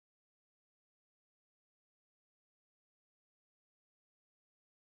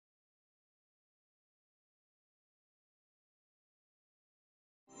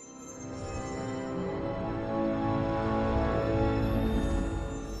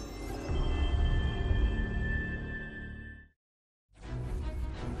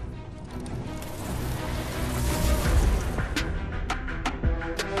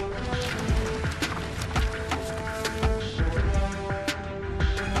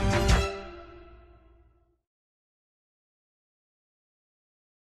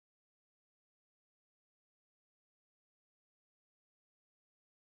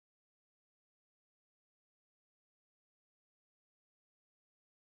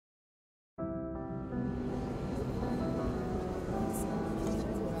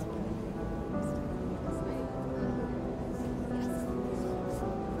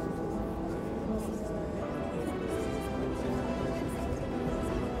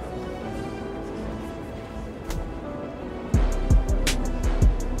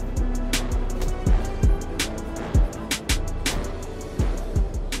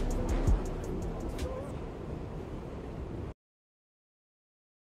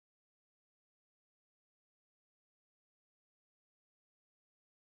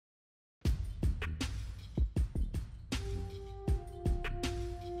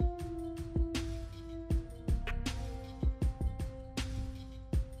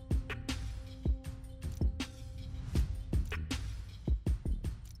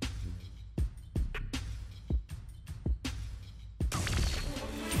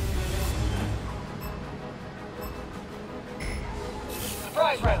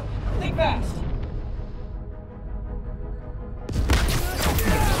round. Think fast.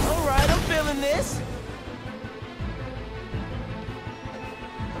 Alright, I'm feeling this.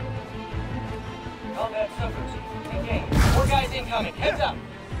 Combat subroutine. Engage. 4 guys incoming. Heads up.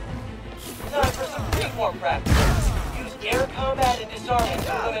 Time for some freeform practice. Use air combat and disarming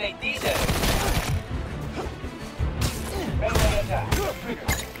to eliminate these enemies. Melee attack.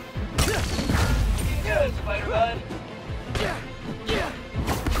 Good, Spider Bud.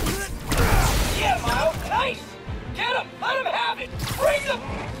 Yeah, Miles. Nice. Get him. Let him have it. Bring them.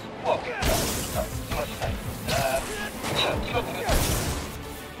 Whoa. Too much time. Keep up the good.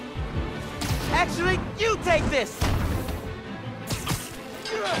 Actually, you take this.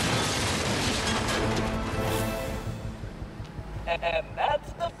 And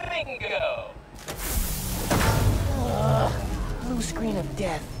that's the bingo. Blue screen of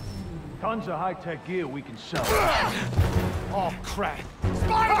death. Tons of high-tech gear we can sell. Oh, crap.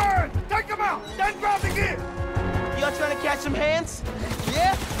 Spider-Man! Take him out! Then grab the gear! Y'all trying to catch some hands?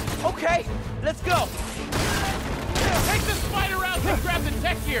 Yeah? Okay, let's go. Take the spider out and grab the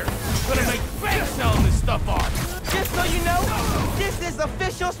tech gear! Gonna make bank selling this stuff off! Just so you know, this is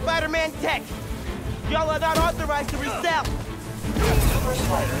official Spider-Man tech. Y'all are not authorized to resell. Super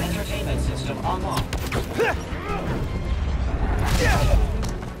Spider Entertainment System online.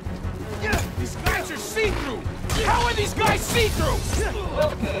 These guys are see-through! How are these guys see-through?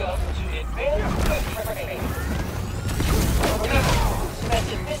 Welcome to Advanced Training.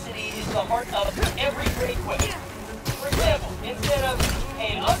 Specificity is the heart of every great weapon. For example, instead of,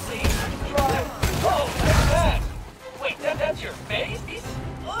 hey, ugly, try, oh, that's bad. Wait, that's your face?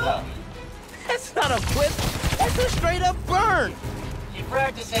 Ugh. That's not a quip. That's a straight-up burn. Keep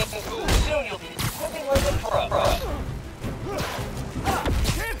practicing. Soon you'll be swimming like a pro.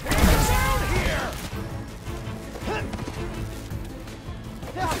 Get hands down here!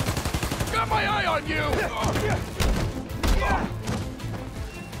 Got my eye on you!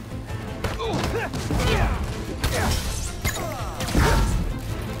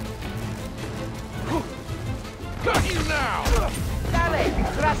 Got you now! Dale,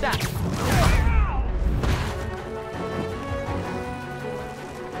 grata.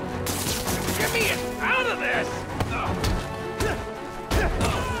 Get me out of this!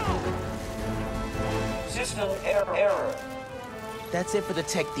 System error. That's it for the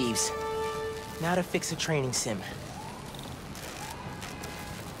tech thieves. Now to fix a training sim.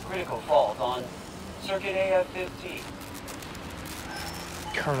 Critical fault on circuit AF-15.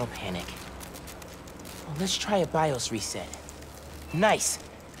 Kernel panic. Well, let's try a BIOS reset. Nice.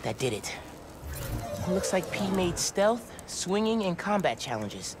 That did it. Looks like P made stealth, swinging, and combat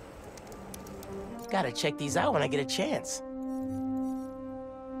challenges. Gotta check these out when I get a chance.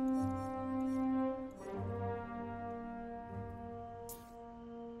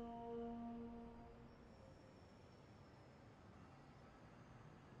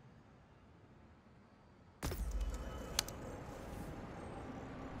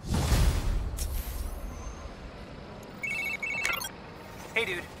 Hey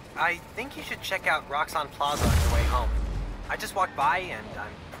dude, I think you should check out Roxxon Plaza on your way home. I just walked by and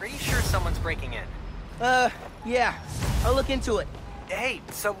I'm pretty sure someone's breaking in. Yeah. I'll look into it. Hey,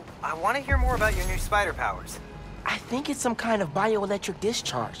 so I want to hear more about your new spider powers. I think it's some kind of bioelectric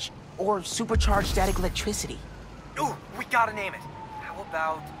discharge, or supercharged static electricity. Ooh, we gotta name it. How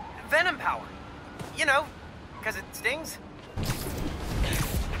about Venom Power? You know, because it stings.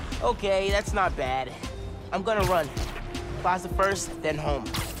 Okay, that's not bad. I'm gonna run. Plaza first, then home.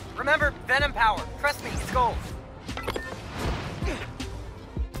 Remember, Venom Power. Trust me, it's gold.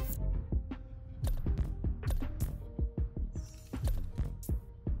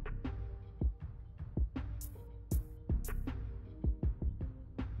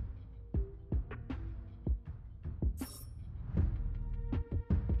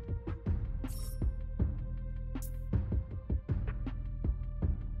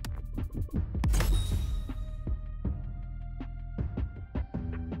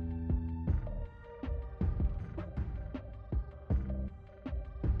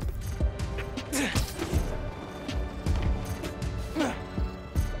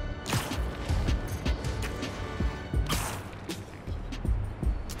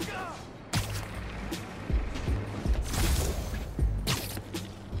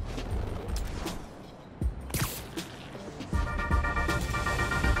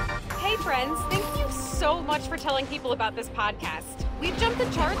 friends, thank you so much for telling people about this podcast. We've jumped the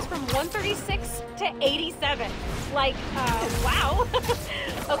charts from 136 to 87. Like, wow.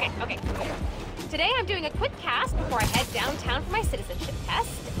 Okay. Today I'm doing a quick cast before I head downtown for my citizenship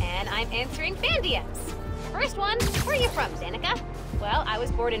test, and I'm answering fan DMs. First one, where are you from, Danica? Well, I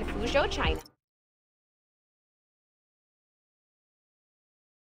was born in Fuzhou, China.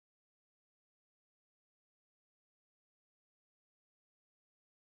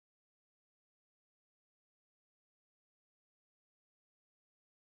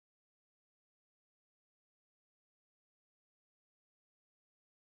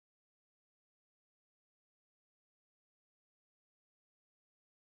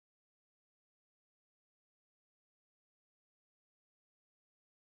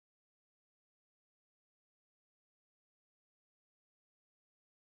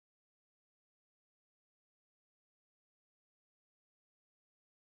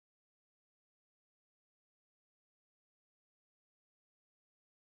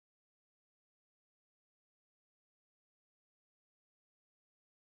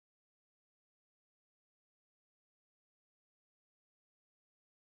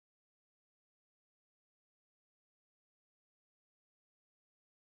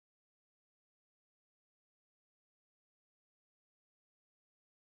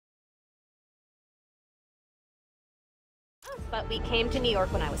 But we came to New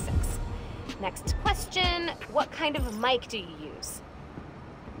York when I was 6. Next question, what kind of mic do you use?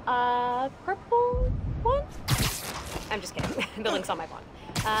 Purple one? I'm just kidding. The link's on my blog.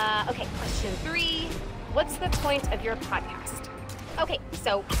 Okay, question 3. What's the point of your podcast? Okay,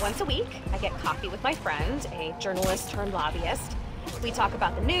 so once a week, I get coffee with my friend, a journalist turned lobbyist. We talk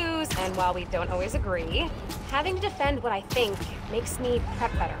about the news, and while we don't always agree, having to defend what I think makes me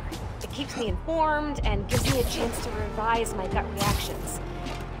prep better. It keeps me informed and gives me a chance to revise my gut reactions.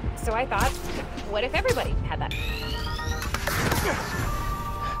 So I thought, what if everybody had that?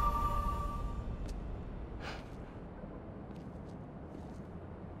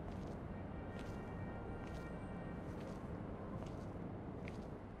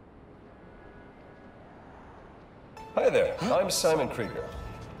 Hi there, I'm Simon Krieger,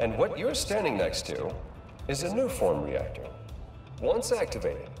 and what you're standing next to is a Nuform reactor. Once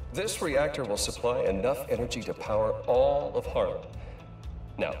activated, this reactor will supply enough energy to power all of Harlem.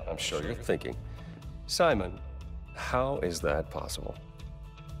 Now, I'm sure you're thinking, Simon, how is that possible?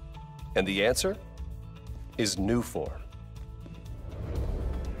 And the answer is Nuform.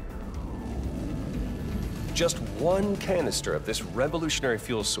 Just one canister of this revolutionary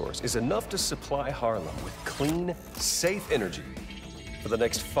fuel source is enough to supply Harlem with clean, safe energy for the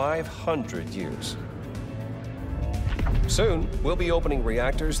next 500 years. Soon, we'll be opening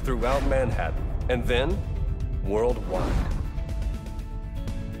reactors throughout Manhattan, and then worldwide.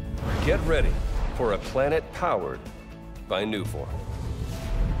 Get ready for a planet powered by Nuform.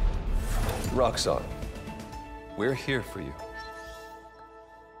 Roxxon, we're here for you.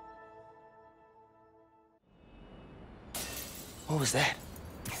 What was that?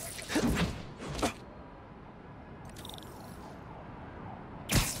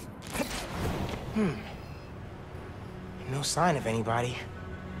 No sign of anybody.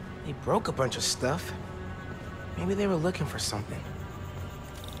 They broke a bunch of stuff. Maybe they were looking for something.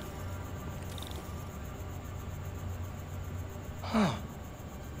 Huh.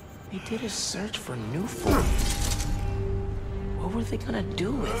 They did a search for Nuform. What were they gonna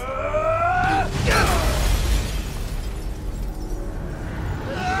do with it?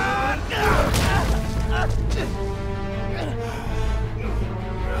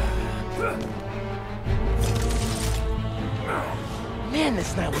 Man,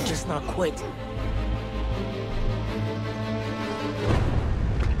 this night will just not quit.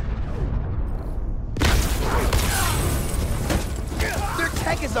 Their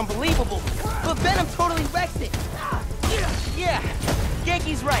tech is unbelievable, but Venom totally wrecks it. Yeah,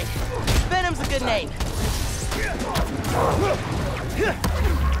 Yankee's right. Venom's a good name.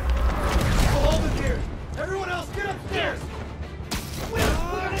 Hold it here! Everyone else, get upstairs! We're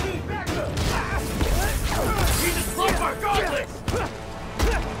gonna need backup! He's a slumber, regardless!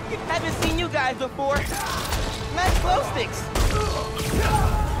 Haven't seen you guys before. Nice glow sticks.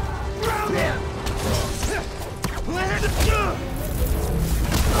 Round him!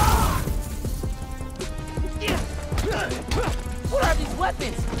 What are these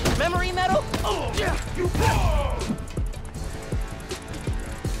weapons? Memory metal? Oh, yeah, you fall!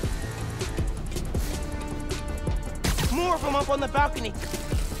 More of them up on the balcony.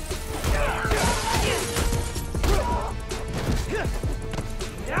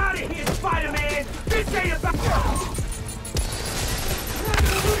 Get out of here, Spider-Man! This ain't about...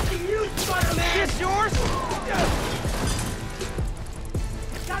 you, Spider-Man! This yours? Got him,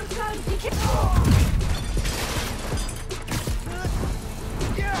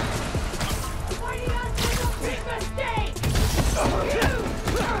 Why do you not take a big mistake?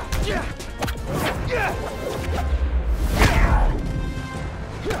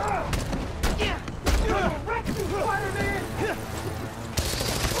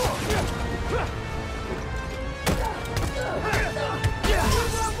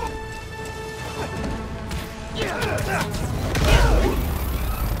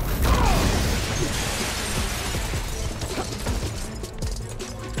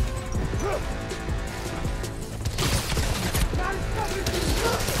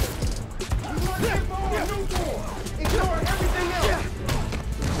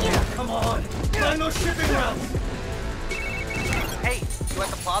 Come on! Find those shipping routes! Hey, you at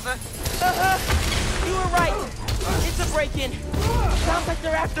the plaza? You were right. It's a break-in. Sounds like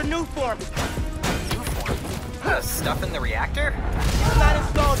they're after new form. New form? The stuff in the reactor? It's not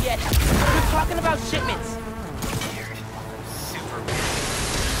installed yet. We're talking about shipments. Weird. Super weird.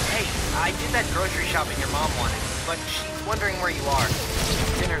 Hey, I did that grocery shopping your mom wanted, but she's wondering where you are.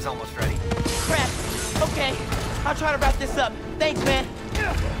 Dinner's almost ready. Crap. Okay, I'll try to wrap this up. Thanks, man.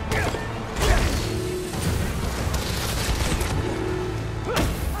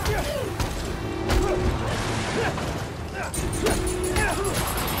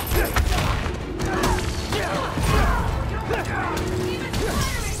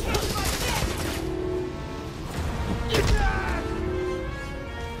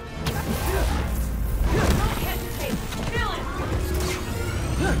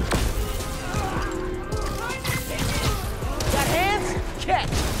 Got hands? Catch.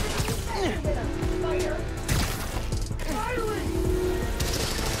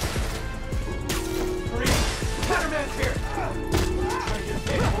 Spider-Man's here!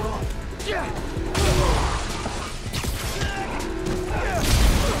 Okay, hold on.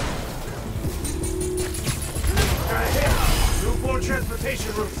 New form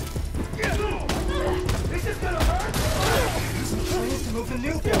transportation route. This is gonna hurt! Using trains to move the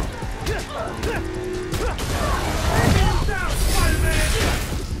new form. Get him down, Spider-Man!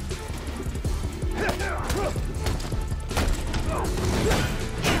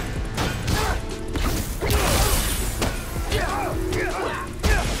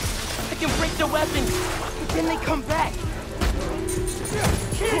 I can break the weapons, but then they come back.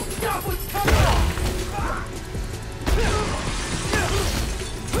 Can't stop what's coming!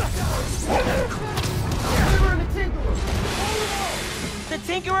 The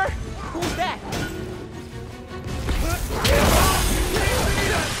Tinkerer? Who's that?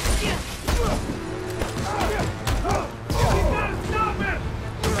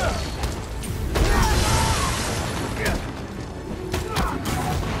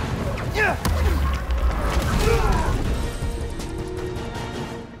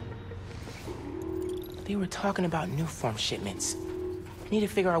 They were talking about new form shipments. Need to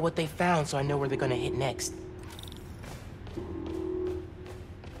figure out what they found so I know where they're gonna hit next.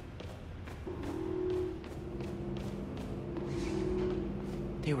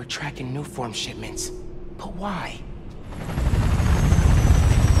 They were tracking new form shipments. But why?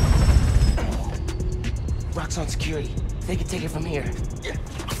 Rock's on security. They can take it from here.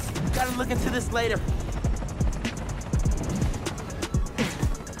 Gotta look into this later.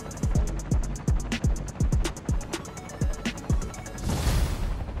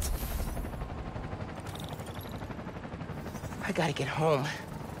 I gotta get home.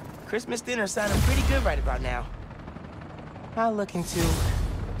 Christmas dinner sounding pretty good right about now. I'll look into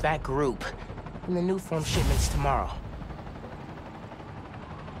that group and the new form shipments tomorrow.